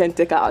do intend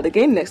to take her out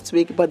again next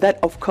week, but that,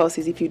 of course,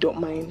 is if you don't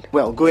mind.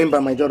 Well, going by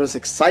my daughter's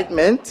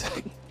excitement,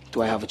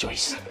 do I have a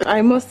choice?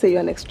 I must say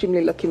you're an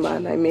extremely lucky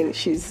man. I mean,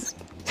 she's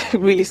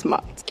really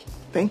smart.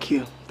 Thank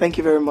you. Thank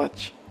you very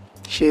much.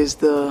 She is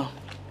the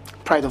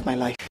pride of my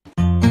life.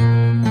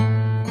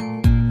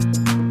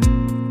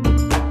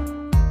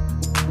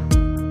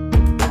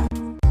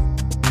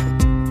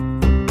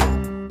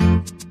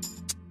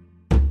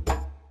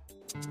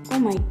 Oh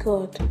my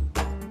God.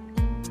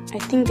 I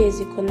think there's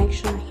a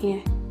connection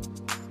here.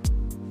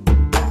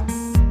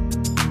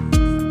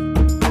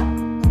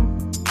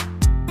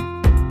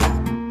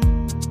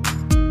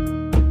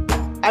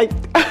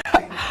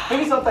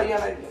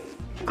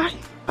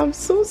 I'm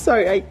so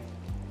sorry. I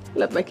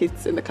left my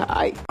kids in the car.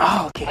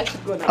 Okay. I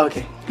should go now.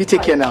 Okay. You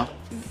take care now.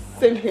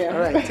 Same here. All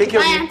right. Take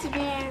care of you. Auntie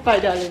Bear. Bye,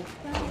 darling.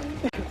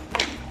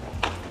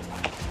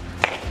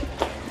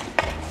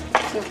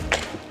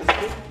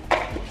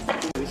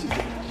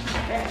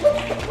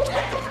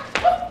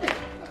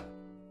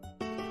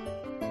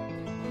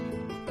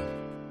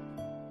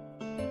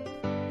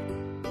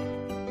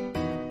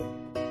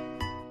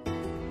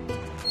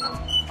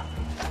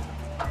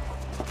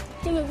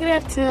 Good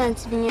afternoon,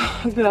 Auntie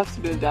Bear. Good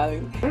afternoon,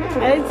 darling.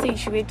 I didn't say you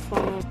should wait for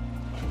me.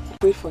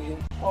 Wait for him.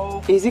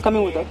 Oh. Is he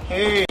coming with us?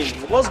 Hey,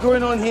 what's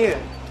going on here?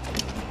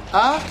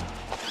 Huh?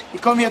 You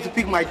come here to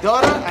pick my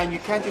daughter and you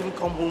can't even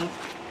come home.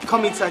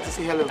 Come inside to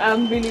say hello.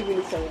 I'm really,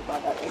 really sorry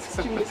about that.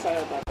 Extremely sorry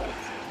about that.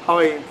 How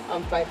are you?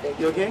 I'm fine, thank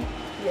you. You okay?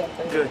 Yeah,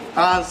 thank Good.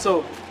 you.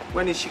 So,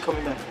 when is she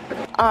coming back?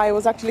 I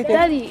was actually thinking...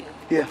 Daddy,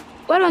 Yeah.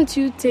 why don't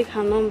you take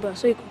her number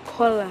so you could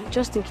call her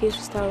just in case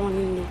we start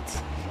running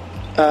late?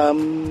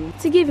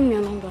 To give him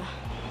your number.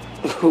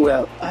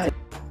 Well, I...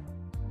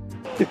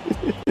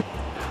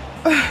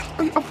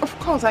 of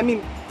course, I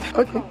mean...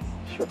 Okay,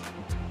 sure.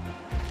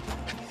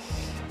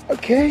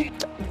 Okay.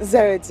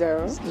 00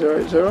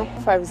 00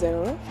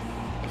 50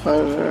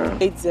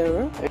 50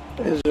 80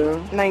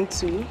 80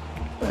 92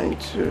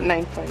 92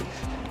 95.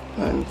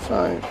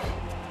 95.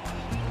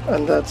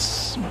 And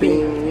that's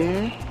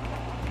Binye.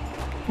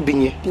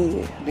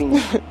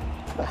 Binye.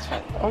 That's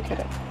fine. Okay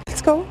then.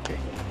 Let's go. Okay.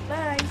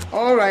 Bye.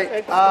 All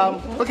right.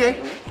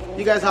 Okay.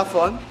 You guys have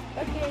fun.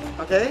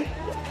 Okay.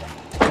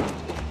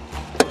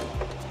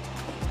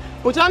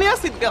 Put on your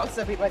seatbelts,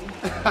 everybody.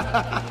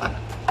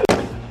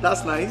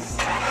 That's nice.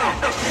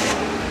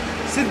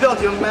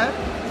 Seatbelt, young man.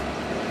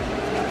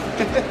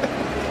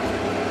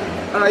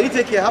 All right, you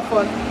take care. Have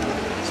fun.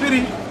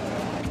 Sweetie.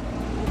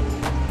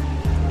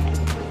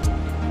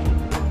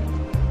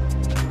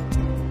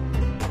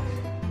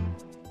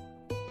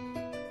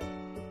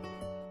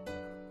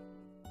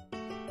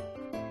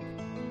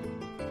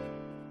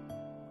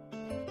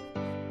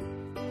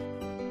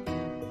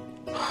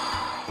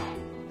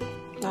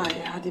 I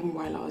had him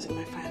while I was in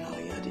my final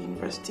year at the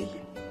university.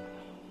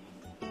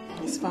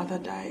 His father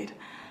died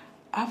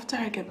after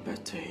I gave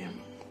birth to him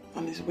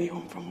on his way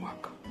home from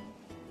work.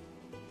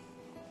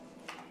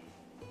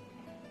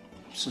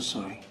 I'm so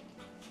sorry.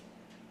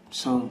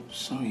 So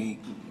sorry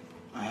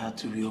I had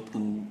to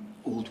reopen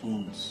old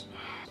wounds.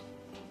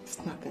 It's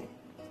nothing.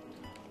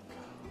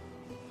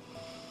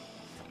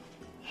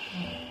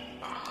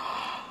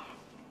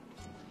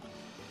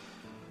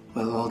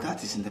 Well, all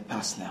that is in the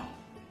past now.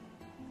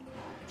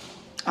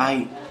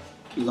 I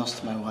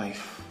lost my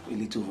wife a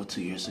little over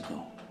 2 years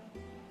ago.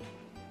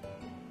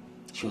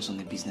 She was on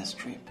a business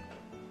trip.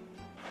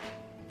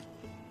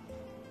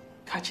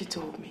 Kachi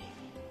told me.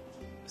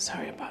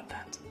 Sorry about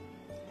that.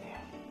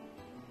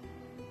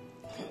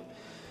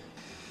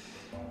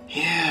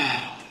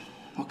 Yeah.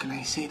 What can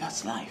I say?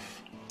 That's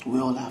life. We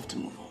all have to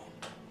move on.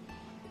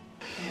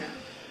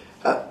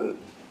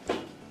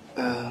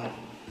 Yeah.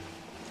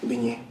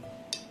 Binye,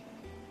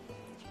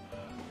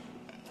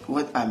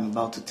 what I'm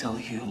about to tell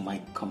you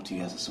might come to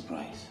you as a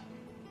surprise.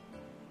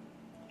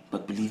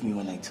 But believe me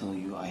when I tell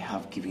you, I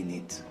have given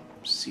it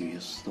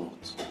serious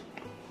thought.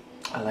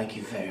 I like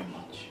you very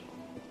much.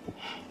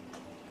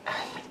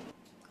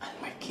 And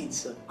my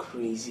kids are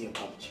crazy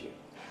about you.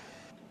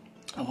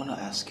 I want to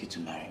ask you to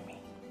marry me.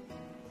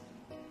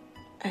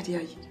 Eddy,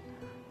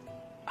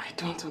 I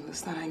don't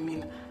understand. I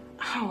mean,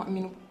 how? I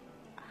mean,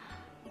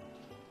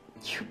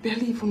 you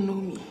barely even know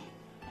me.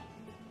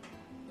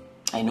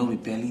 I know we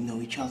barely know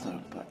each other,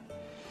 but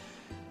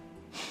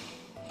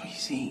you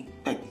see,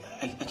 I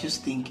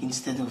just think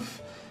instead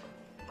of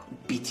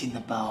beating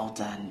about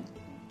and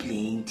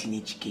playing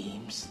teenage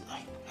games,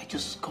 I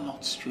just come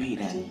out straight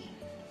and...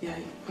 Yeah,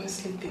 I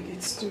honestly think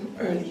it's too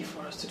early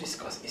for us to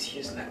discuss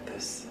issues like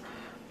this.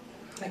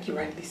 Like you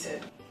rightly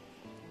said,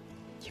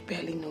 you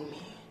barely know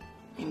me,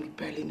 and we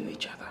barely know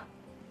each other.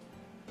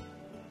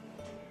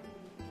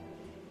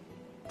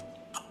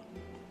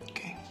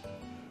 Okay.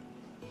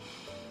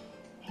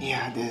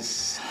 Yeah,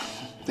 there's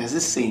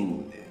this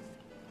saying,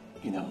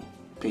 you know,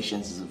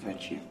 patience is a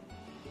virtue.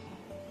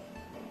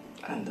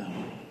 And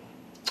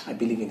I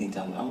believe in it.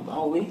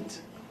 I'll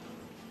wait.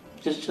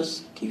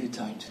 Just give you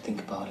time to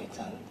think about it.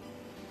 And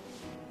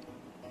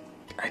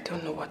I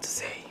don't know what to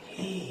say.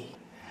 Hey,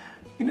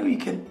 you know, you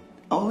can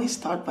always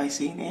start by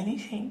saying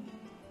anything.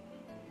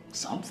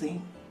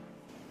 Something.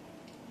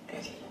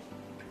 Eddy,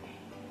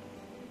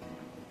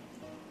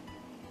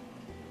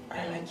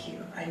 I like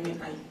you. I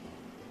mean,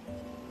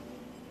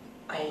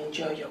 I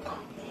enjoy your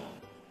company.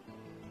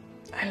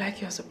 I like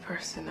you as a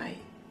person. I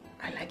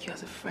like you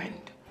as a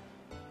friend.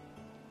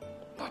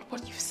 But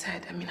what you've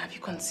said, I mean, have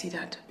you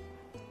considered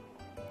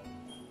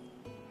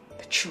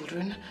the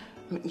children,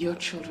 your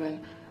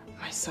children,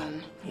 my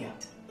son? Yeah,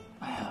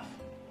 I have.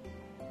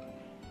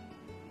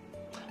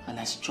 And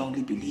I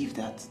strongly believe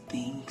that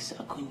things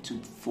are going to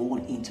fall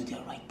into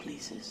their right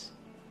places.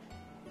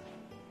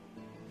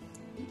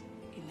 You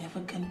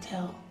never can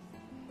tell.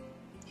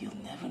 You'll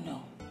never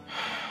know.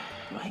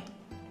 Right?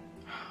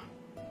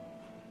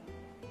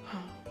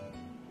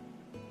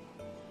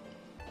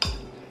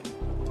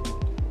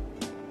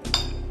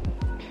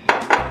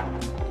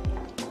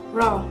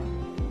 Raw,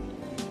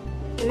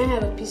 can I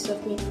have a piece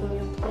of meat from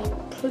your plate,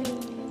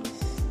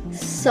 please?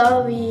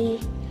 Sorry.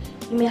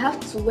 You may have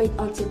to wait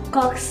until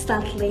cocks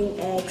start laying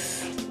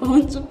eggs. I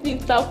want to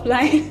pick up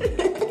line.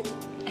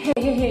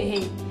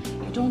 Hey.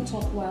 You don't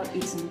talk while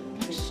eating.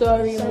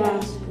 Sorry, Mom.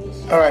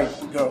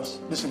 Alright, girls,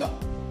 listen up.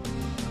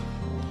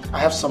 I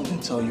have something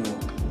to tell you.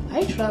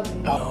 Are you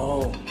traveling?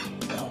 No.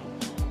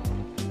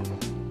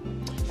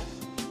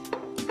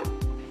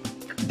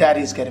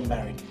 Daddy's getting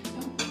married.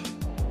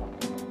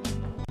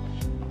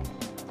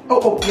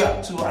 Oh,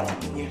 yeah, to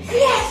Auntie.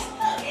 Yes!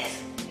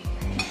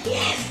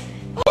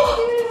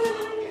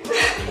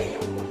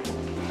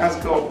 Let's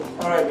go.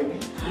 Alright, baby.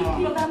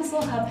 Look, I'm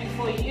so happy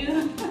for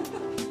you.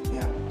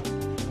 Yeah.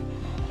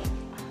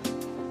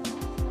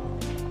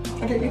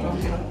 Okay, come.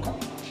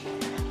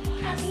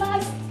 At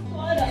last,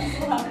 God, I'm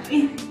so happy.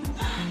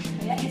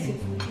 Yeah, it's your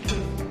food.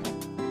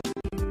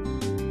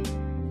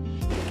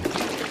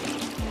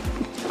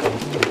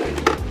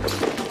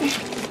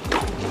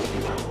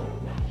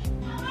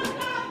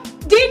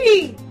 Dini!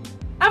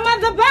 I'm at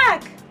the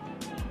back!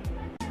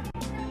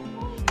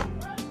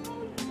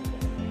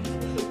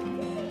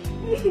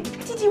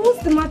 Didi,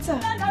 what's the matter?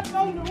 I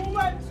found the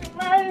woman to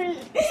marry.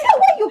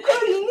 Why are you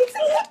crying? It's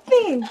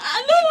nothing. I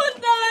don't want to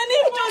tell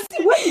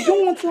anyone. Why you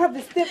don't want to have a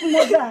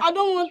stepmother? I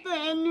don't want to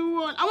tell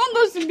anyone. I want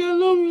us to be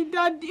alone with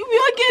Daddy. We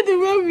okay the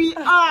way we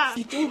are.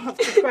 You don't have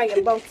to cry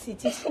about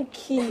it. It's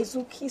okay.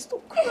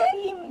 Stop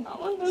crying. I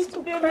want us to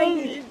be alone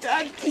with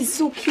Daddy. It's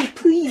okay,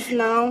 please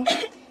now.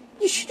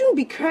 You shouldn't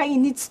be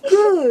crying. It's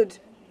good.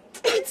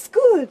 It's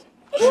good.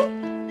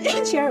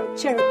 Cheer up.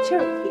 Cheer up.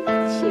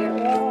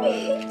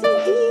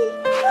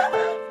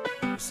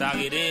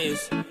 Sorry it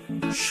is.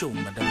 Show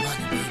me the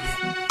money, baby.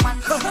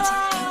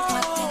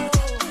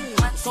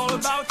 It's all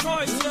about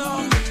choice,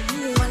 y'all.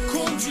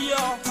 Country,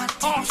 y'all.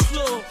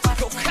 Oslo,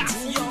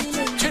 Ocasio.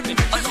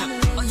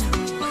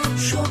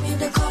 Show me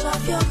the color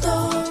of your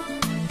door.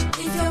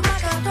 If your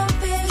maga don't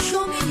pay,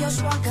 show me your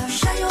swagger.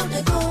 Shine your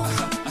decor.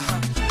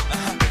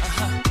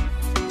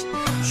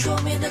 Show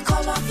me the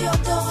color of your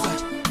door.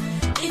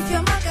 If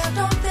your maga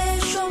don't pay,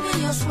 show me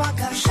your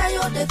swagger. Shine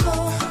your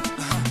decor.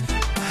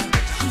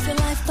 If your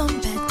life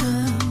don't better,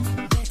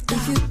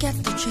 if you get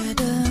the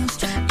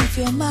cheddar, if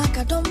your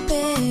maga don't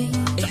pay,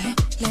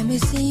 let me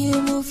see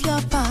you move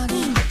your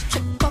body.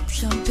 Check up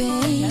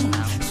champagne,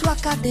 swag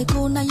maga they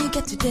go, now you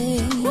get today.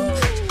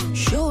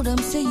 Show them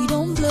say you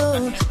don't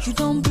blow, you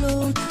don't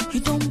blow, you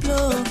don't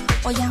blow.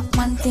 Oh yeah,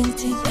 one thing,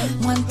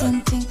 one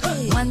thing,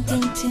 one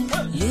thing,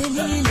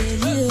 lily,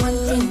 lily,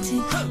 one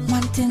thing,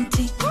 one thing,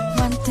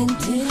 one thing,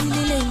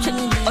 lily.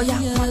 Oh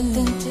yeah, one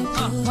thing,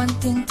 one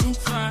thing,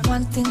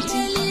 one thing,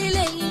 lily.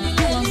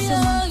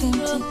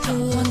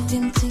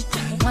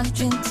 One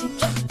thing,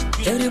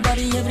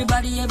 everybody,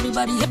 everybody,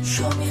 everybody.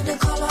 Show me the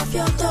color of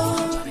your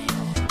door.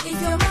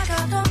 If your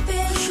maga don't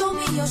pay, show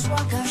me your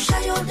swagger,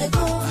 shayo the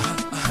go.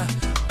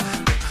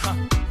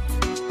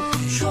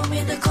 Show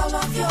me the color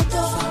of your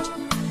door.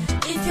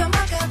 If your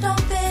maga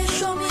don't pay,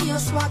 show me your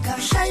swagger,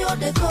 shayo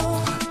the go.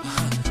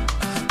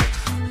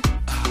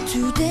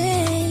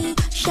 Today,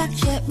 shack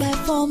check back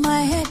for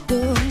my head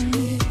though.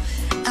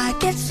 I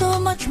get so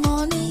much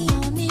money,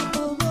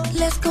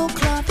 let's go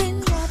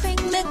clubbing.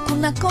 Make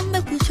una come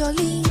make we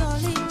jolly,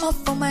 off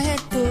for my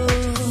head though.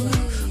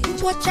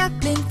 Watch out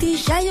plenty,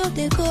 shayo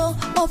they go,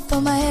 off for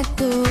my head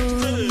though.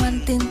 One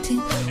thing,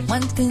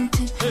 one thing,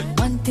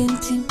 one thing,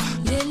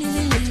 lily,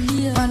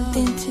 lily, one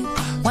thing,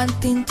 one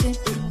thing,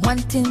 one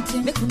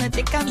thing, make una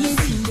take a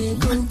easy.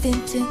 One thing,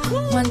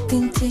 one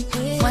thing,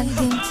 one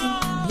thing,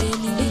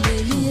 lily,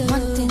 lily,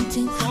 one thing,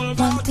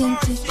 one thing,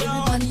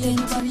 one thing,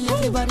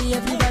 everybody,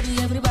 everybody,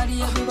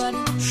 everybody,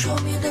 everybody. Show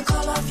me the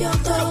color of your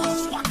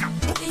toes.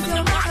 If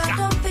your maga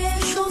don't pay,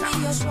 show me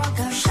your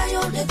swagger,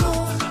 shayo the go.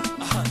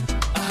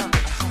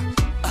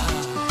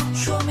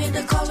 Show me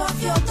the color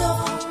of your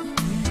door.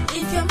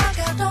 If your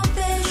maga don't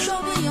pay,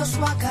 show me your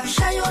swagger,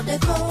 shayo the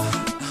go.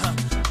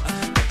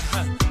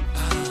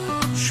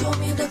 Show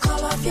me the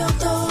color of your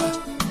door.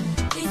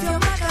 If your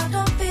maga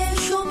don't pay,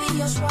 show me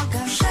your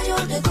swagger, shayo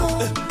the go.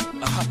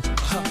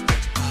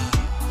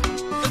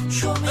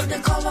 Show me the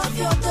color of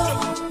your door.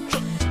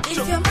 If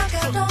your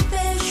maga don't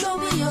pay, show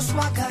me your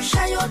swagger,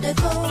 shayo the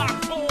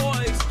go.